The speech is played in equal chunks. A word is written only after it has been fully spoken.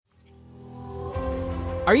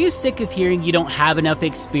Are you sick of hearing you don't have enough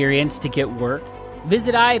experience to get work?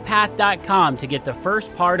 Visit iapath.com to get the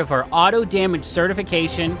first part of our auto damage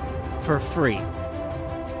certification for free.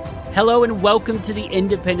 Hello and welcome to the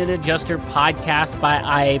Independent Adjuster podcast by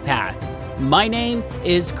IAPath. My name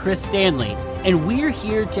is Chris Stanley, and we're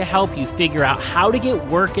here to help you figure out how to get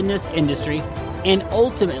work in this industry and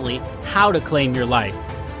ultimately how to claim your life.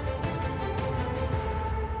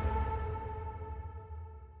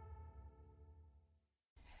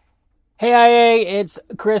 Hey IA, it's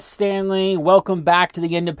Chris Stanley. Welcome back to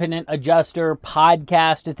the Independent Adjuster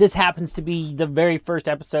podcast. If this happens to be the very first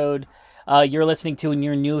episode you're listening to and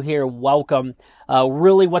you're new here, welcome.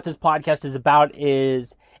 Really what this podcast is about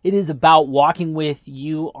is it is about walking with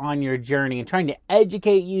you on your journey and trying to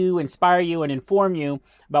educate you, inspire you, and inform you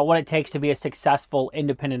about what it takes to be a successful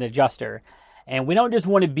independent adjuster. And we don't just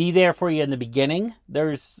want to be there for you in the beginning.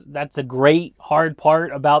 That's a great hard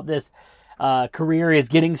part about this career is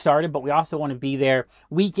getting started, but we also want to be there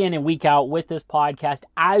week in and week out with this podcast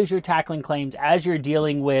as you're tackling claims, as you're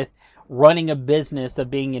dealing with running a business of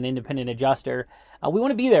being an independent adjuster. We want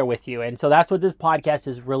to be there with you. And so that's what this podcast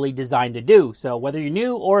is really designed to do. So whether you're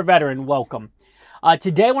new or a veteran, welcome.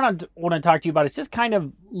 Today, what I want to talk to you about is just kind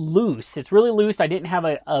of loose. It's really loose. I didn't have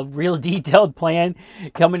a real detailed plan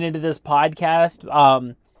coming into this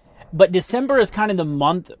podcast. But December is kind of the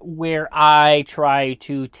month where I try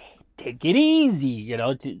to take it easy,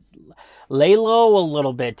 to lay low a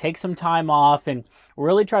little bit, take some time off, and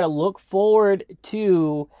really try to look forward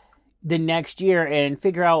to the next year and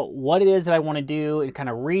figure out what it is that I want to do and kind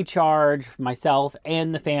of recharge myself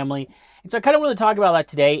and the family. And so I kind of want to talk about that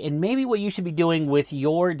today, and maybe what you should be doing with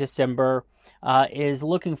your December is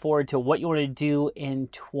looking forward to what you want to do in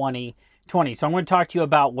 2020. So I'm going to talk to you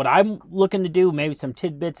about what I'm looking to do, maybe some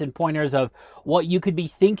tidbits and pointers of what you could be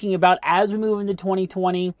thinking about as we move into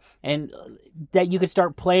 2020 and that you could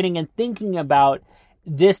start planning and thinking about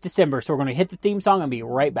this December. So we're going to hit the theme song and be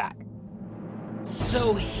right back.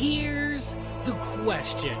 So here's the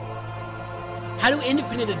question. How do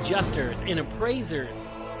independent adjusters and appraisers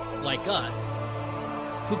like us,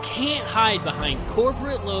 who can't hide behind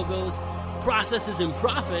corporate logos, processes, and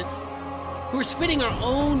profits, who are spending our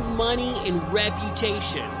own money and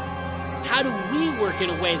reputation, how do we work in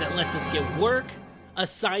a way that lets us get work,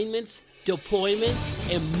 assignments, deployments,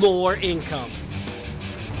 and more income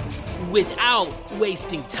without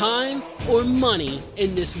wasting time or money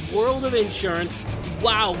in this world of insurance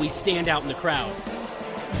while we stand out in the crowd?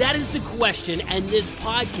 That is the question, and this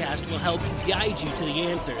podcast will help guide you to the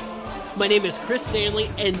answers. My name is Chris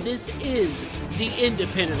Stanley, and this is the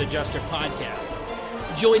Independent Adjuster Podcast.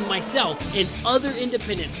 Join myself and other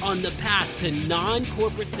independents on the path to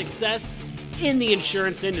non-corporate success in the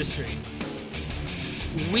insurance industry.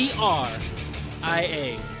 We are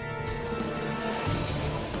IAs.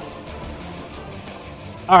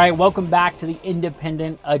 All right, welcome back to the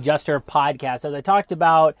Independent Adjuster Podcast. As I talked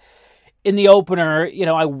about in the opener,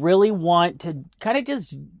 I really want to kind of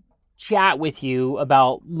just chat with you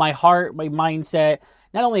about my heart, my mindset,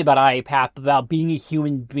 not only about IAPath, but about being a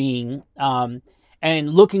human being,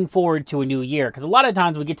 and looking forward to a new year. Because a lot of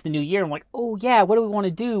times we get to the new year and I'm like, oh yeah, what do we want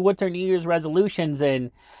to do? What's our New Year's resolutions?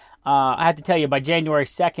 And I have to tell you, by January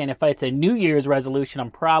 2nd, if it's a New Year's resolution,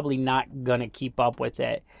 I'm probably not going to keep up with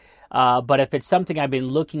it. But if it's something I've been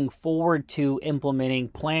looking forward to implementing,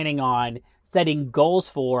 planning on, setting goals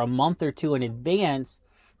for a month or two in advance,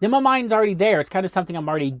 then my mind's already there. It's kind of something I'm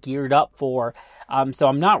already geared up for. So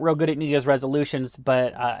I'm not real good at New Year's resolutions,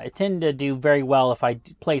 but I tend to do very well if I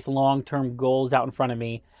place long-term goals out in front of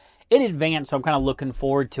me in advance. So I'm kind of looking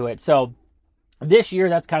forward to it. So this year,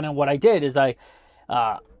 that's kind of what I did is I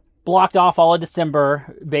blocked off all of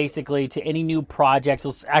December basically to any new projects.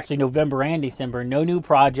 It's actually November and December, no new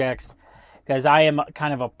projects, because I am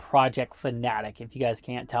kind of a project fanatic, if you guys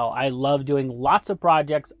can't tell. I love doing lots of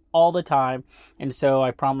projects all the time. And so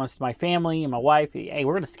I promised my family and my wife, hey,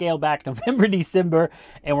 we're going to scale back November, December,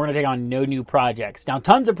 and we're going to take on no new projects. Now,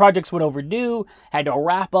 tons of projects went overdue. Had to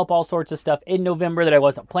wrap up all sorts of stuff in November that I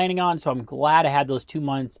wasn't planning on. So I'm glad I had those 2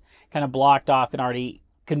 months kind of blocked off and already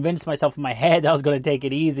convinced myself in my head that I was going to take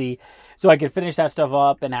it easy so I could finish that stuff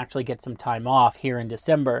up and actually get some time off here in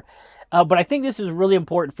December. But I think this is really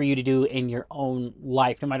important for you to do in your own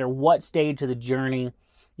life, no matter what stage of the journey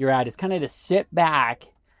you're at, is kind of to sit back,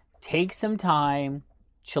 take some time,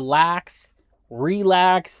 chillax,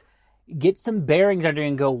 relax, get some bearings under you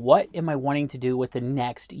and go, what am I wanting to do with the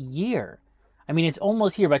next year? I mean, it's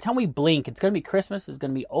almost here. By the time we blink, it's going to be Christmas. It's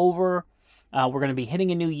going to be over. We're going to be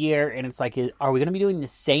hitting a new year. And it's like, are we going to be doing the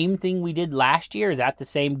same thing we did last year? Is that the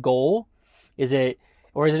same goal? Is it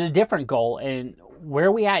Or is it a different goal? And where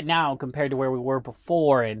are we at now compared to where we were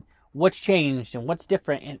before? And what's changed and what's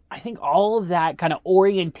different? And I think all of that kind of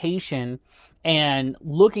orientation and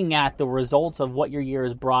looking at the results of what your year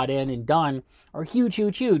has brought in and done are huge,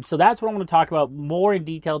 huge, huge. So that's what I'm going to talk about more in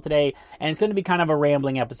detail today. And it's going to be kind of a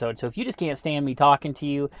rambling episode. So if you just can't stand me talking to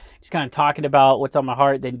you, just kind of talking about what's on my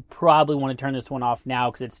heart, then you probably want to turn this one off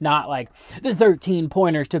now, because it's not like the 13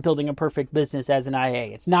 pointers to building a perfect business as an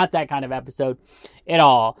IA. It's not that kind of episode at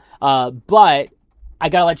all. But I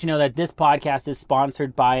got to let you know that this podcast is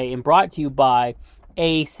sponsored by and brought to you by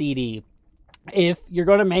ACD. If you're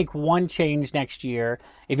going to make one change next year,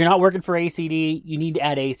 if you're not working for ACD, you need to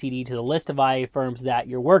add ACD to the list of IA firms that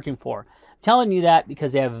you're working for. I'm telling you that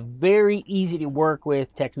because they have very easy to work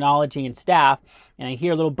with technology and staff, and I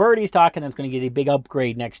hear little birdies talking that's going to get a big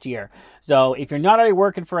upgrade next year. So if you're not already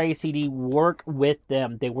working for ACD, work with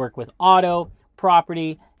them. They work with auto,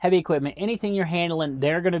 property, heavy equipment, anything you're handling,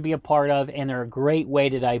 they're going to be a part of, and they're a great way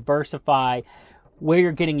to diversify where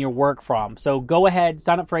you're getting your work from. So go ahead,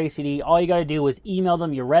 sign up for ACD. All you got to do is email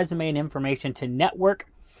them your resume and information to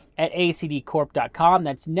network@acdcorp.com.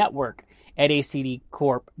 That's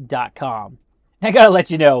network@acdcorp.com. I got to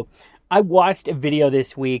let you know, I watched a video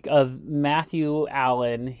this week of Matthew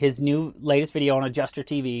Allen, his latest video on Adjuster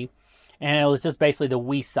TV, and it was just basically the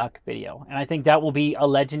We Suck video. And I think that will be a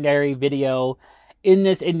legendary video in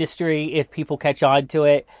this industry if people catch on to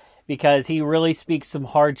it, because he really speaks some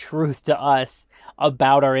hard truth to us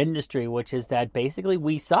about our industry, which is that basically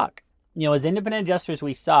we suck. As independent adjusters,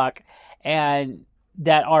 we suck, and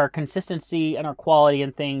that our consistency and our quality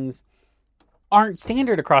and things aren't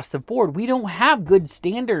standard across the board. We don't have good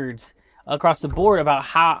standards across the board about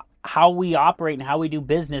how we operate and how we do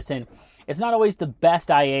business, and it's not always the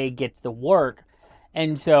best IA gets the work.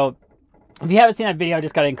 And so if you haven't seen that video, I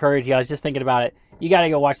just got to encourage you. I was just thinking about it. You got to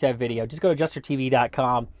go watch that video. Just go to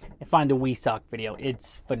adjustertv.com and find the We Suck video.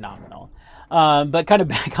 It's phenomenal. But kind of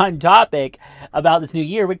back on topic about this new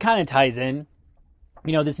year, what kind of ties in,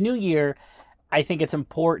 this new year, I think it's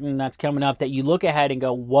important that's coming up that you look ahead and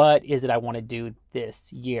go, what is it I want to do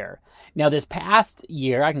this year? Now, this past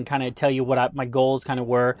year, I can kind of tell you what my goals kind of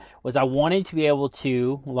were, was I wanted to be able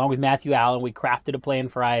to, along with Matthew Allen, we crafted a plan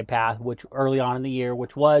for IAPath, which early on in the year,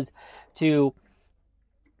 which was to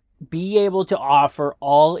be able to offer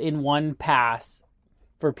all-in-one pass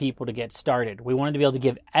for people to get started. We wanted to be able to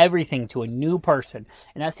give everything to a new person.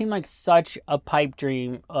 And that seemed like such a pipe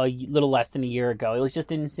dream a little less than a year ago. It was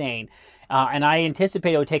just insane. And I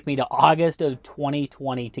anticipated it would take me to August of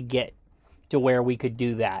 2020 to get to where we could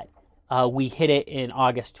do that. We hit it in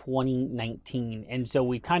August 2019. And so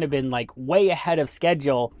we've kind of been like way ahead of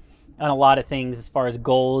schedule on a lot of things as far as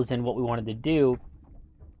goals and what we wanted to do.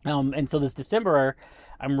 And so this December,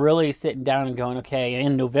 I'm really sitting down and going, okay,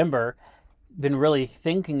 in November, been really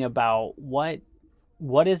thinking about what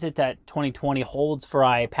is it that 2020 holds for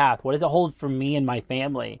IAPath? What does it hold for me and my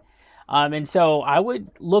family? And so I would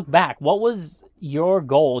look back. What was your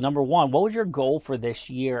goal? Number one, what was your goal for this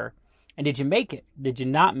year? And did you make it? Did you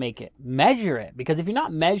not make it? Measure it. Because if you're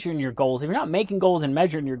not measuring your goals, if you're not making goals and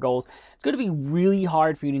measuring your goals, it's going to be really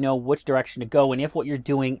hard for you to know which direction to go and if what you're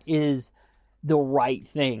doing is the right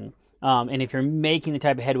thing. And if you're making the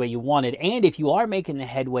type of headway you wanted, and if you are making the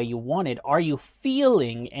headway you wanted, are you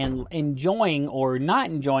feeling and enjoying or not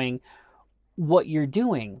enjoying what you're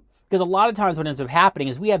doing? Because a lot of times what ends up happening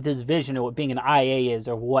is we have this vision of what being an IA is,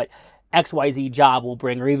 or what XYZ job will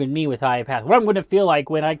bring, or even me with IAPath. What I'm going to feel like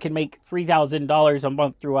when I can make $3,000 a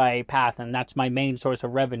month through IAPath, and that's my main source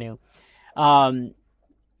of revenue.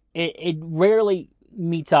 It rarely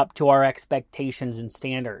meets up to our expectations and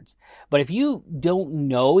standards. But if you don't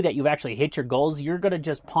know that you've actually hit your goals, you're going to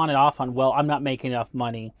just pawn it off on, well, I'm not making enough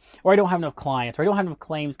money, or I don't have enough clients, or I don't have enough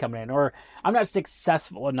claims coming in, or I'm not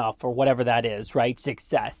successful enough, or whatever that is, right?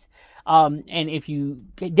 Success. And if you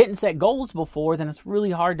didn't set goals before, then it's really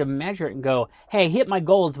hard to measure it and go, hey, hit my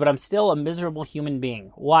goals, but I'm still a miserable human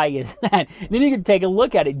being. Why is that? And then you can take a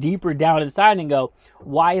look at it deeper down inside and go,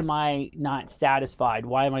 why am I not satisfied?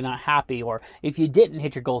 Why am I not happy? Or if you didn't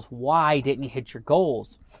hit your goals, why didn't you hit your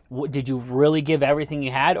goals? Did you really give everything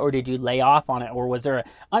you had, or did you lay off on it? Or was there an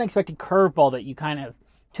unexpected curveball that you kind of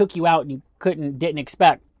took you out and you didn't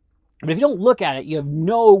expect? But if you don't look at it, you have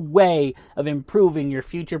no way of improving your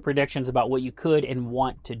future predictions about what you could and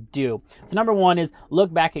want to do. So number one is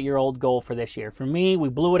look back at your old goal for this year. For me, we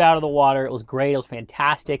blew it out of the water. It was great. It was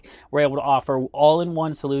fantastic. We're able to offer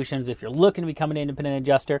all-in-one solutions. If you're looking to become an independent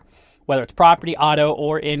adjuster, whether it's property, auto,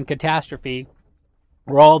 or in catastrophe,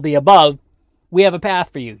 or all the above, we have a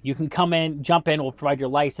path for you. You can come in, jump in. We'll provide your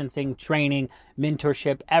licensing, training,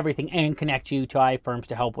 mentorship, everything, and connect you to IA firms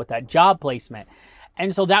to help with that job placement.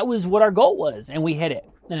 And so that was what our goal was, and we hit it.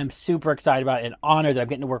 And I'm super excited about it and honored that I'm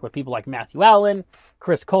getting to work with people like Matthew Allen,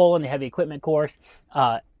 Chris Cole in the heavy equipment course,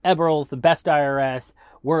 Eberls, the Best IRS,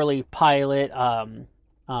 Worley, Pilot,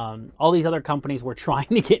 all these other companies we're trying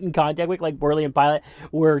to get in contact with, like Worley and Pilot.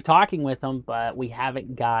 We're talking with them, but we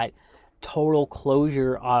haven't got total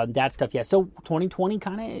closure on that stuff yet. So 2020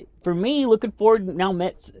 kind of, for me, looking forward now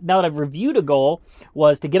that I've reviewed a goal,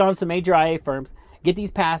 was to get on some major IA firms, get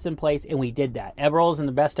these paths in place, and we did that. Eberls and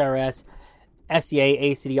the Best IRS, SCA,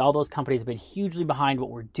 ACD, all those companies have been hugely behind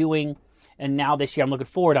what we're doing. And now this year,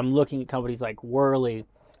 I'm looking at companies like Worley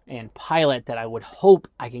and Pilot that I would hope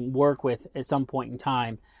I can work with at some point in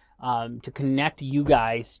time to connect you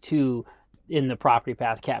guys to in the property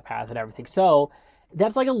path, cat path, and everything. So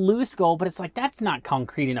that's like a loose goal, but it's like, that's not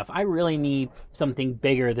concrete enough. I really need something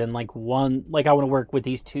bigger than like one, like I want to work with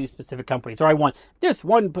these two specific companies, or I want this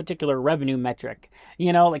one particular revenue metric.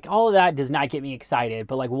 Like all of that does not get me excited,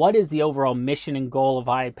 but like, what is the overall mission and goal of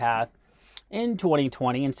iPath in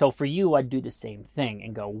 2020? And so for you, I'd do the same thing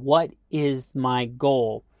and go, what is my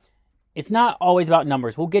goal? It's not always about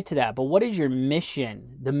numbers. We'll get to that, but what is your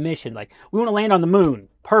mission? The mission, like, we want to land on the moon.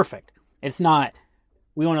 Perfect. It's not,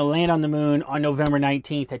 we want to land on the moon on November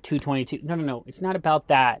 19th at 2:22. No. It's not about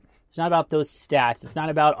that. It's not about those stats. It's not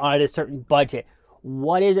about on a certain budget.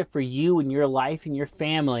 What is it for you and your life and your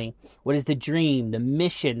family? What is the dream, the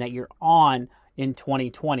mission that you're on in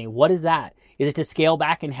 2020? What is that? Is it to scale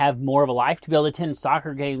back and have more of a life, to be able to attend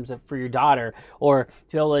soccer games for your daughter, or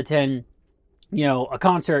to be able to attend, a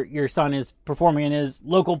concert your son is performing in his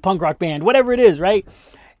local punk rock band, whatever it is, right?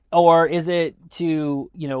 Or is it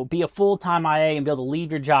to, be a full-time IA and be able to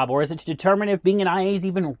leave your job? Or is it to determine if being an IA is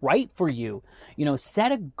even right for you?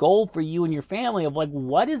 Set a goal for you and your family of like,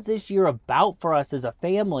 what is this year about for us as a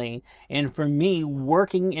family? And for me,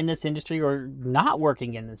 working in this industry or not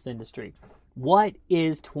working in this industry, what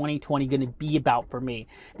is 2020 going to be about for me?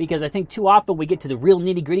 Because I think too often we get to the real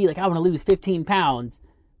nitty-gritty, like I want to lose 15 pounds.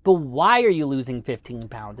 But why are you losing 15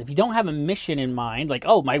 pounds? If you don't have a mission in mind, like,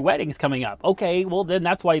 oh, my wedding's coming up. Okay, well, then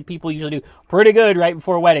that's why people usually do pretty good right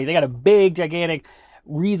before a wedding. They got a big, gigantic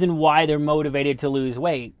reason why they're motivated to lose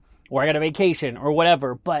weight, or I got a vacation, or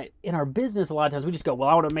whatever. But in our business, a lot of times we just go, well,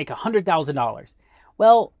 I want to make $100,000.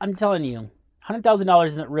 Well, I'm telling you, $100,000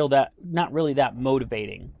 isn't not really that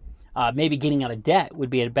motivating. Maybe getting out of debt would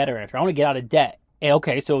be a better answer. I want to get out of debt. And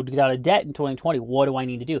okay, so to get out of debt in 2020, what do I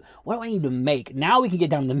need to do? What do I need to make? Now we can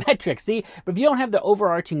get down to the metrics, see? But if you don't have the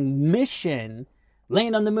overarching mission,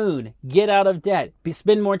 land on the moon, get out of debt,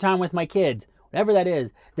 spend more time with my kids, whatever that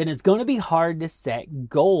is, then it's going to be hard to set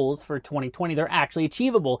goals for 2020. They're actually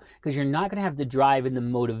achievable because you're not going to have the drive and the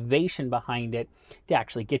motivation behind it to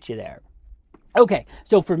actually get you there. Okay,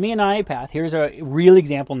 so for me and iPath, here's a real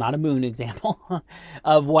example, not a moon example,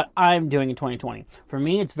 of what I'm doing in 2020. For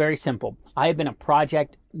me, it's very simple. I've been a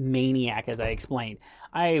project maniac, as I explained.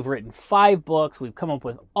 I've written 5 books. We've come up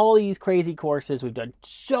with all these crazy courses. We've done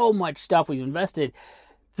so much stuff. We've invested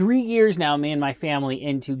 3 years now, me and my family,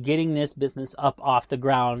 into getting this business up off the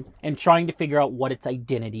ground and trying to figure out what its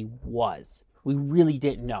identity was. We really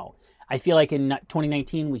didn't know. I feel like in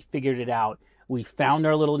 2019, we figured it out. We found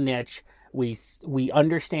our little niche. We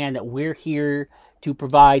understand that we're here to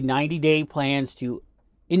provide 90-day plans to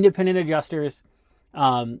independent adjusters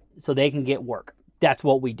so they can get work. That's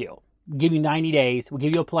what we do. We give you 90 days, we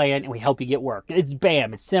give you a plan, and we help you get work. It's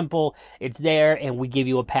bam, it's simple, it's there, and we give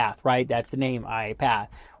you a path, right? That's the name, iPath.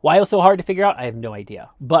 Why it was so hard to figure out? I have no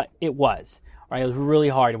idea, but it was. Right? It was really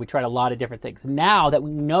hard, and we tried a lot of different things. Now that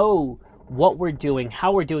we know what we're doing,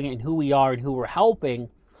 how we're doing it, and who we are and who we're helping,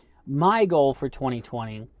 my goal for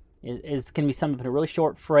 2020 is going to be summed up in a really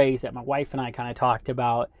short phrase that my wife and I kind of talked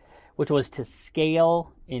about, which was to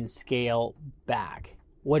scale and scale back.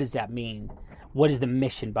 What does that mean? What is the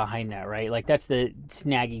mission behind that, right? Like, that's the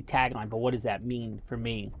snaggy tagline, but what does that mean for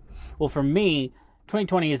me? Well, for me,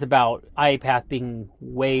 2020 is about iPath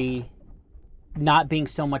not being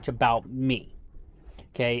so much about me.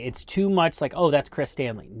 Okay, it's too much like, oh, that's Chris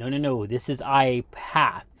Stanley. No. This is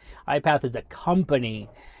iPath. iPath is a company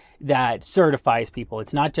that certifies people.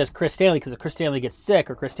 It's not just Chris Stanley, because if Chris Stanley gets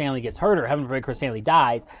sick or Chris Stanley gets hurt or heaven forbid Chris Stanley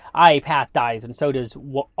dies, iPath dies, and so does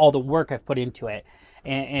all the work I've put into it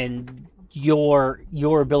and your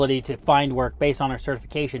ability to find work based on our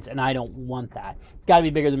certifications, and I don't want that. It's got to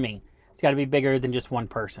be bigger than me. It's got to be bigger than just one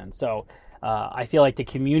person. So I feel like the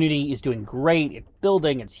community is doing great. It's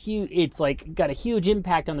building. It's huge. It's like got a huge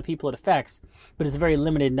impact on the people it affects, but it's a very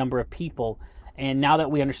limited number of people. And now that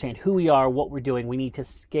we understand who we are, what we're doing, we need to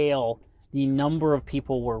scale the number of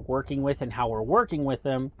people we're working with and how we're working with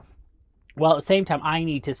them. Well, at the same time, I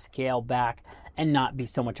need to scale back and not be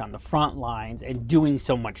so much on the front lines and doing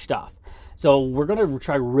so much stuff. So we're going to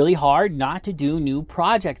try really hard not to do new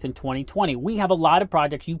projects in 2020. We have a lot of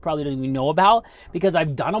projects you probably don't even know about because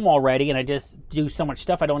I've done them already and I just do so much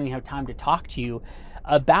stuff I don't even have time to talk to you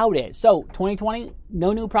about it. So 2020,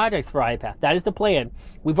 no new projects for iPath. That is the plan.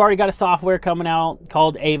 We've already got a software coming out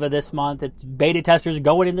called Ava this month. It's beta testers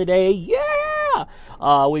going in today. Yeah!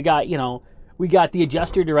 We got the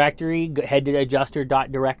adjuster directory. Head to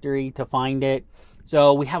adjuster.directory to find it.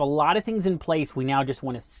 So we have a lot of things in place. We now just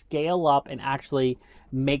want to scale up and actually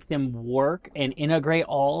make them work and integrate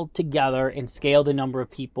all together and scale the number of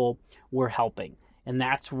people we're helping. And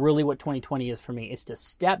that's really what 2020 is for me. It's to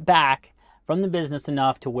step back from the business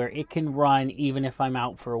enough to where it can run even if I'm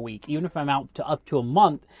out for a week, even if I'm out to up to a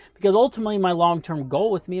month, because ultimately my long-term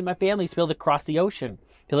goal with me and my family is to be able to cross the ocean,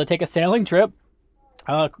 be able to take a sailing trip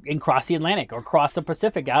and cross the Atlantic or cross the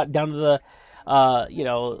Pacific out down to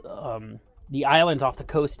the islands off the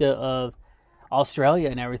coast of Australia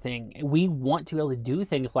and everything. We want to be able to do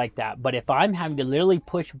things like that. But if I'm having to literally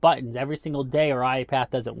push buttons every single day or iPath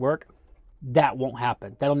doesn't work, that won't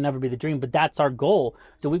happen. That'll never be the dream, but that's our goal.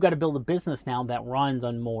 So we've got to build a business now that runs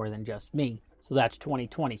on more than just me. So that's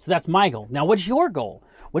 2020. So that's my goal. Now, what's your goal?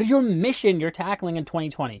 What is your mission you're tackling in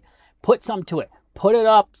 2020? Put something to it. Put it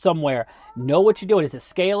up somewhere. Know what you're doing. Is it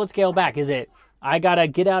scale and scale back? Is it, I got to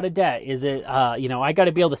get out of debt? Is it, I got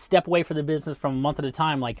to be able to step away from the business from a month at a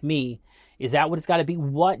time like me? Is that what it's got to be?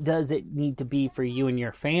 What does it need to be for you and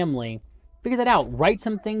your family? Figure that out. Write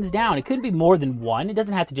some things down. It could be more than one. It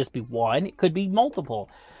doesn't have to just be one. It could be multiple.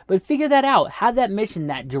 But figure that out. Have that mission,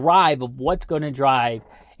 that drive of what's going to drive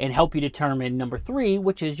and help you determine number 3,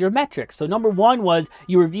 which is your metrics. So number 1 was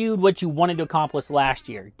you reviewed what you wanted to accomplish last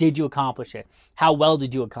year. Did you accomplish it? How well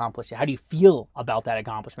did you accomplish it? How do you feel about that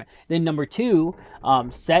accomplishment? Then number 2,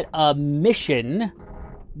 set a mission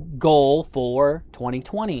goal for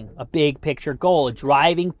 2020, a big picture goal, a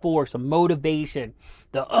driving force, a motivation.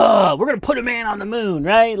 We're going to put a man on the moon,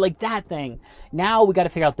 right? Like that thing. Now we got to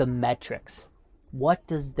figure out the metrics. What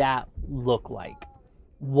does that look like?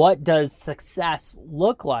 What does success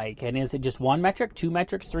look like? And is it just 1 metric, 2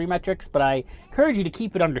 metrics, 3 metrics? But I encourage you to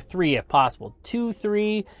keep it under 3 if possible. 2,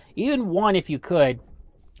 3, even 1 if you could.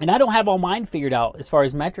 And I don't have all mine figured out as far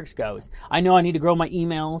as metrics goes. I know I need to grow my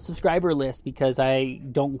email subscriber list because I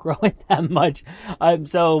don't grow it that much. I'm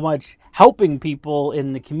so much helping people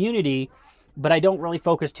in the community, but I don't really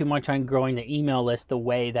focus too much on growing the email list the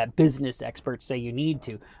way that business experts say you need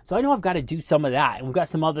to. So I know I've got to do some of that. And we've got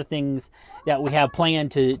some other things that we have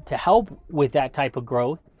planned to help with that type of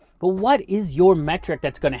growth. But what is your metric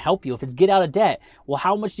that's going to help you? If it's get out of debt, well,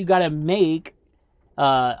 how much do you got to make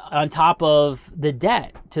on top of the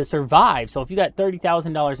debt to survive? So if you got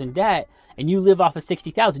 $30,000 in debt and you live off of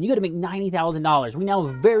 $60,000, you got to make $90,000. We now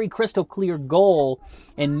have a very crystal clear goal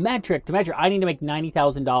and metric to measure. I need to make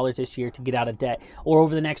 $90,000 this year to get out of debt, or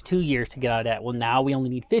over the next 2 years to get out of debt. Well, now we only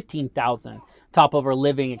need $15,000 top of our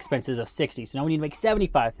living expenses of $60,000. So now we need to make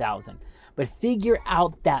 $75,000. But figure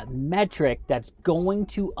out that metric that's going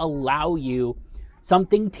to allow you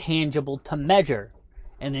something tangible to measure.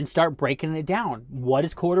 And then start breaking it down. What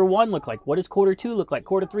does quarter 1 look like? What does quarter 2 look like?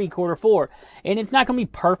 Quarter 3, quarter 4. And it's not going to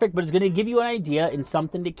be perfect, but it's going to give you an idea and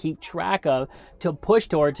something to keep track of, to push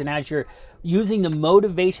towards. And as you're using the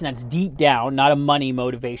motivation that's deep down, not a money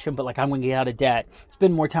motivation, but like I'm going to get out of debt,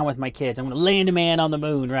 spend more time with my kids, I'm going to land a man on the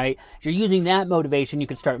moon, right? If you're using that motivation, you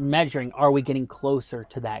can start measuring, are we getting closer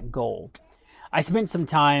to that goal? I spent some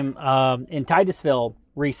time in Titusville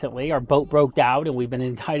recently. Our boat broke down and we've been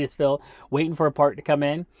in Titusville waiting for a part to come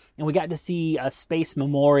in, and we got to see a space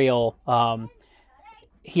memorial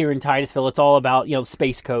here in Titusville. It's all about,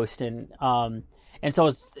 Space Coast, and so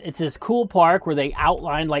it's this cool park where they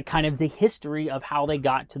outline like kind of the history of how they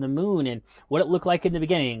got to the moon and what it looked like in the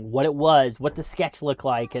beginning, what it was, what the sketch looked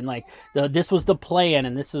like, and like this was the plan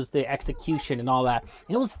and this was the execution and all that.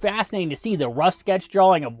 And it was fascinating to see the rough sketch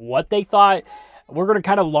drawing of what they thought. We're going to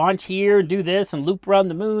kind of launch here and do this and loop around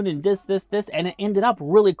the moon and this, and it ended up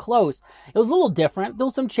really close. It was a little different. There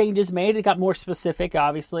was some changes made. It got more specific,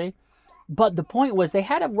 obviously. But the point was they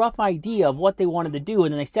had a rough idea of what they wanted to do,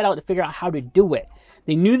 and then they set out to figure out how to do it.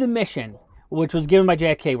 They knew the mission, which was given by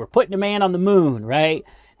JFK. We're putting a man on the moon, right?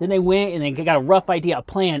 Then they went and they got a rough idea, a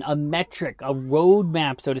plan, a metric, a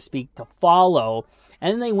roadmap, so to speak, to follow.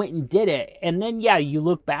 And then they went and did it. And then, you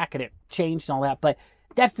look back and it changed and all that, but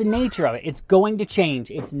that's the nature of it. It's going to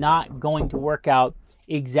change. It's not going to work out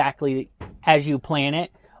exactly as you plan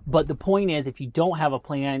it. But the point is, if you don't have a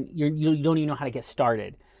plan, you don't even know how to get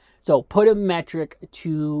started. So put a metric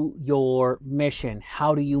to your mission.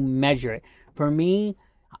 How do you measure it? For me,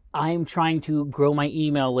 I'm trying to grow my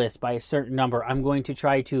email list by a certain number. I'm going to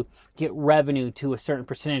try to get revenue to a certain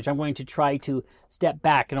percentage. I'm going to try to step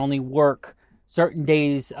back and only work certain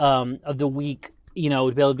days of the week, to be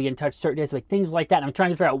able to be in touch certain days, like things like that. And I'm trying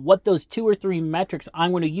to figure out what those 2 or 3 metrics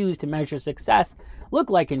I'm going to use to measure success look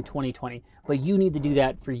like in 2020. But you need to do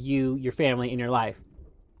that for you, your family, and your life.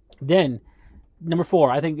 Then, number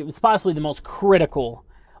 4, I think it was possibly the most critical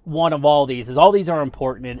one of all these, is all these are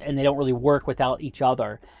important and they don't really work without each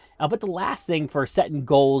other. But the last thing for setting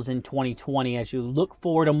goals in 2020, as you look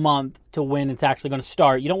forward a month to when it's actually going to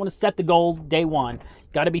start, you don't want to set the goal day one. You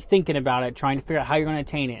got to be thinking about it, trying to figure out how you're going to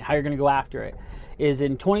attain it, how you're going to go after it. Is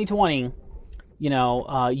in 2020,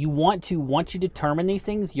 you want to, once you determine these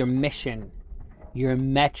things, your mission, your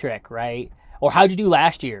metric, right? Or how'd you do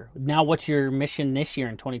last year? Now what's your mission this year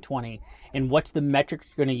in 2020? And what's the metric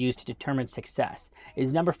you're going to use to determine success?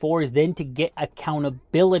 Is number 4 is then to get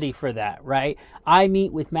accountability for that, right? I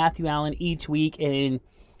meet with Matthew Allen each week and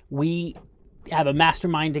we have a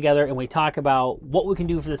mastermind together and we talk about what we can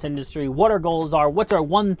do for this industry, what our goals are, what's our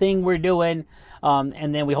one thing we're doing,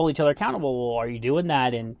 and then we hold each other accountable. Well, are you doing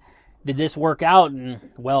that? And did this work out? And,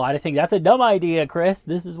 well, I think that's a dumb idea, Chris.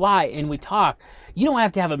 This is why. And we talk. You don't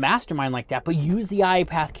have to have a mastermind like that, but use the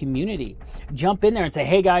IAPath community. Jump in there and say,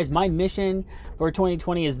 hey, guys, my mission for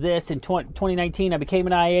 2020 is this. In 2019, I became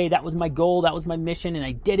an IA. That was my goal. That was my mission. And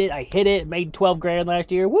I did it. I hit it. Made $12,000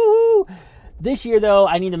 last year. Woo! This year, though,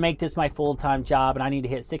 I need to make this my full-time job, and I need to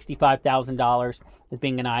hit $65,000 as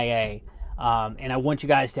being an IA. And I want you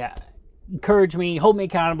guys to encourage me, hold me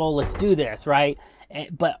accountable. Let's do this, right?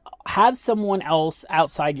 But have someone else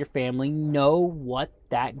outside your family know what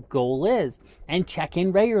that goal is and check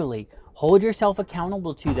in regularly. Hold yourself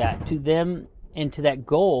accountable to that, to them, and to that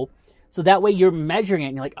goal. So that way you're measuring it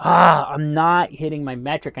and you're like, I'm not hitting my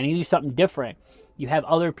metric. I need to do something different. You have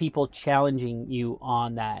other people challenging you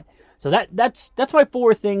on that. So that's my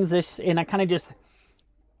 4 things. And I kind of just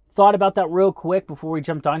thought about that real quick before we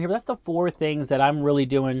jumped on here. But that's the 4 things that I'm really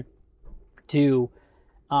doing to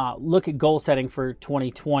look at goal setting for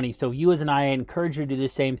 2020. So you as an IA, I encourage you to do the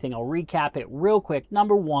same thing. I'll recap it real quick.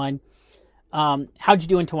 Number 1, how'd you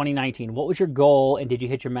do in 2019? What was your goal and did you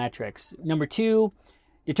hit your metrics? Number 2,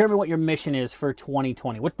 determine what your mission is for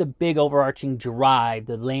 2020. What's the big overarching drive,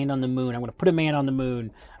 the land on the moon? I'm going to put a man on the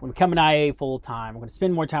moon. I'm going to become an IA full time. I'm going to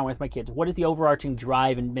spend more time with my kids. What is the overarching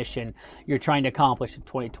drive and mission you're trying to accomplish in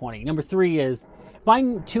 2020? Number 3 is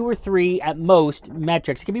find 2 or 3 at most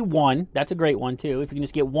metrics. It could be 1. That's a great one too. If you can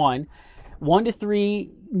just get 1 to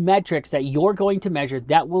 3 metrics that you're going to measure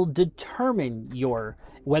that will determine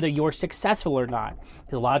whether you're successful or not.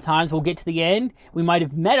 Because a lot of times we'll get to the end. We might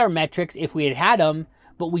have met our metrics if we had them,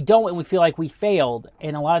 but we don't, and we feel like we failed.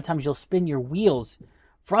 And a lot of times you'll spin your wheels,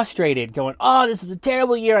 frustrated, going, this is a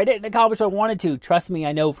terrible year. I didn't accomplish what I wanted to. Trust me,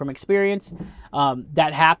 I know from experience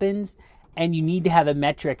that happens. And you need to have a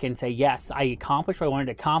metric and say, yes, I accomplished what I wanted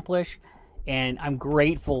to accomplish, and I'm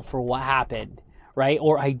grateful for what happened, right?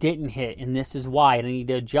 Or I didn't hit, and this is why, and I need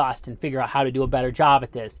to adjust and figure out how to do a better job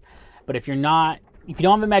at this. But if you don't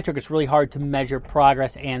have a metric, it's really hard to measure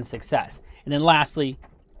progress and success. And then lastly,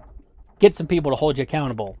 get some people to hold you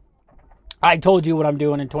accountable. I told you what I'm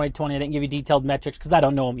doing in 2020. I didn't give you detailed metrics because I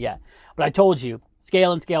don't know them yet. But I told you,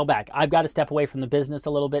 scale and scale back. I've got to step away from the business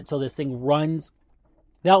a little bit so this thing runs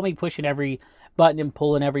without me pushing every button and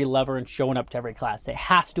pulling every lever and showing up to every class. It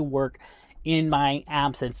has to work in my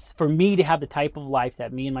absence for me to have the type of life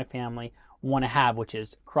that me and my family want to have, which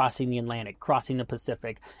is crossing the Atlantic, crossing the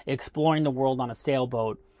Pacific, exploring the world on a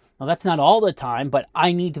sailboat. Now, that's not all the time, but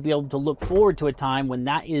I need to be able to look forward to a time when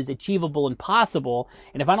that is achievable and possible.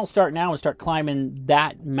 And if I don't start now and start climbing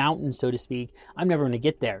that mountain, so to speak, I'm never going to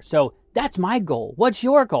get there. So that's my goal. What's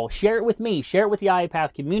your goal? Share it with me. Share it with the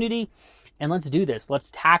IAPath community. And let's do this. Let's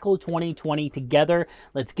tackle 2020 together.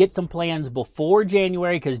 Let's get some plans before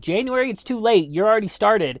January, because January, it's too late. You're already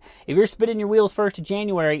started. If you're spinning your wheels 1st of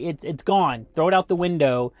January, it's gone. Throw it out the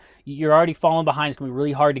window. You're already falling behind. It's going to be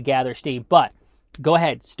really hard to gather steam. But go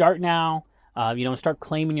ahead. Start now. Start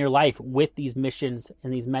claiming your life with these missions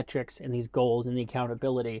and these metrics and these goals and the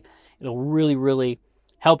accountability. It'll really, really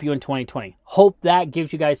help you in 2020. Hope that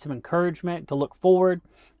gives you guys some encouragement to look forward.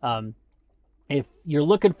 If you're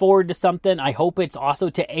looking forward to something, I hope it's also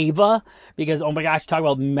to Ava, because, oh my gosh, talk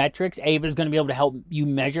about metrics. Ava is going to be able to help you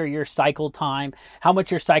measure your cycle time, how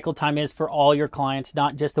much your cycle time is for all your clients,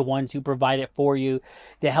 not just the ones who provide it for you,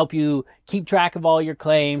 to help you keep track of all your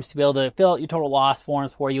claims, to be able to fill out your total loss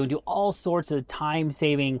forms for you and do all sorts of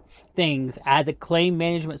time-saving things as a claim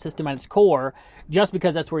management system at its core, just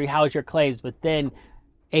because that's where you house your claims. But then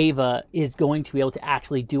Ava is going to be able to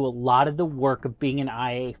actually do a lot of the work of being an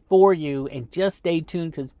IA for you. And just stay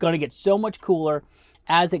tuned, because it's going to get so much cooler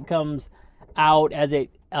as it comes out, as it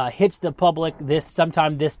hits the public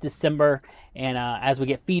sometime this December. And as we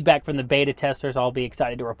get feedback from the beta testers, I'll be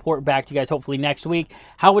excited to report back to you guys hopefully next week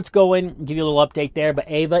how it's going, give you a little update there. But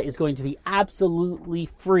Ava is going to be absolutely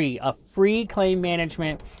free, a free claim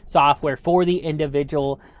management software for the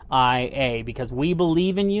individual IA, because we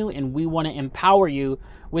believe in you and we want to empower you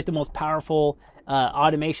with the most powerful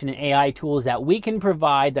automation and AI tools that we can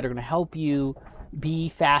provide, that are going to help you be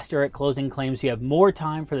faster at closing claims. You have more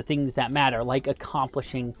time for the things that matter, like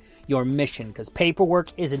accomplishing your mission, because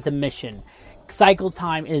paperwork isn't the mission. Cycle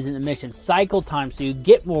time isn't the mission. Cycle time so you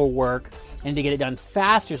get more work and to get it done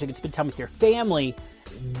faster so you can spend time with your family,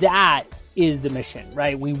 that is the mission,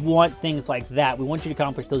 right? We want things like that. We want you to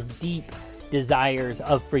accomplish those deep desires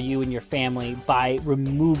for you and your family by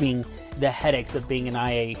removing the headaches of being an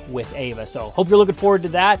IA with Ava. So hope you're looking forward to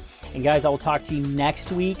that. And guys, I will talk to you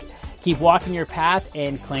next week. Keep walking your path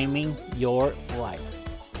and claiming your life.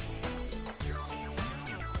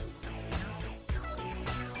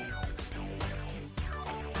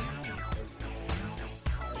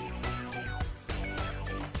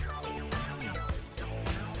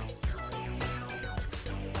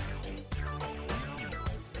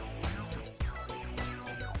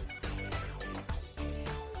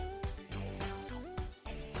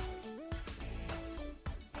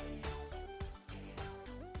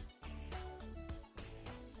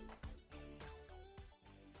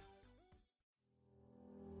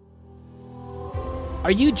 Are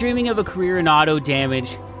you dreaming of a career in auto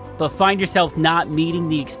damage, but find yourself not meeting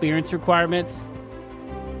the experience requirements?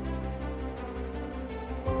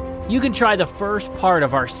 You can try the first part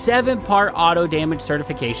of our 7-part auto damage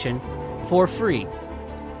certification for free.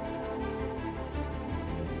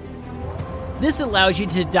 This allows you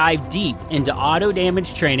to dive deep into auto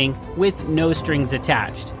damage training with no strings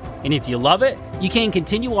attached. And if you love it, you can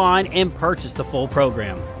continue on and purchase the full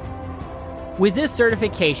program. With this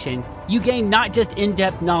certification, you gain not just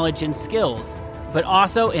in-depth knowledge and skills, but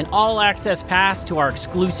also an all-access pass to our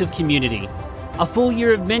exclusive community, a full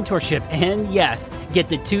year of mentorship, and yes, get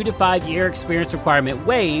the 2 to 5 year experience requirement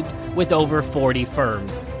waived with over 40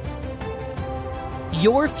 firms.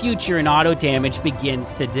 Your future in auto damage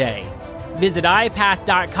begins today. Visit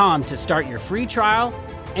iPath.com to start your free trial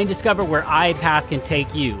and discover where iPath can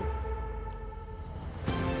take you.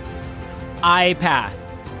 iPath.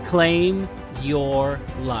 Claim your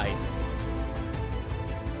life.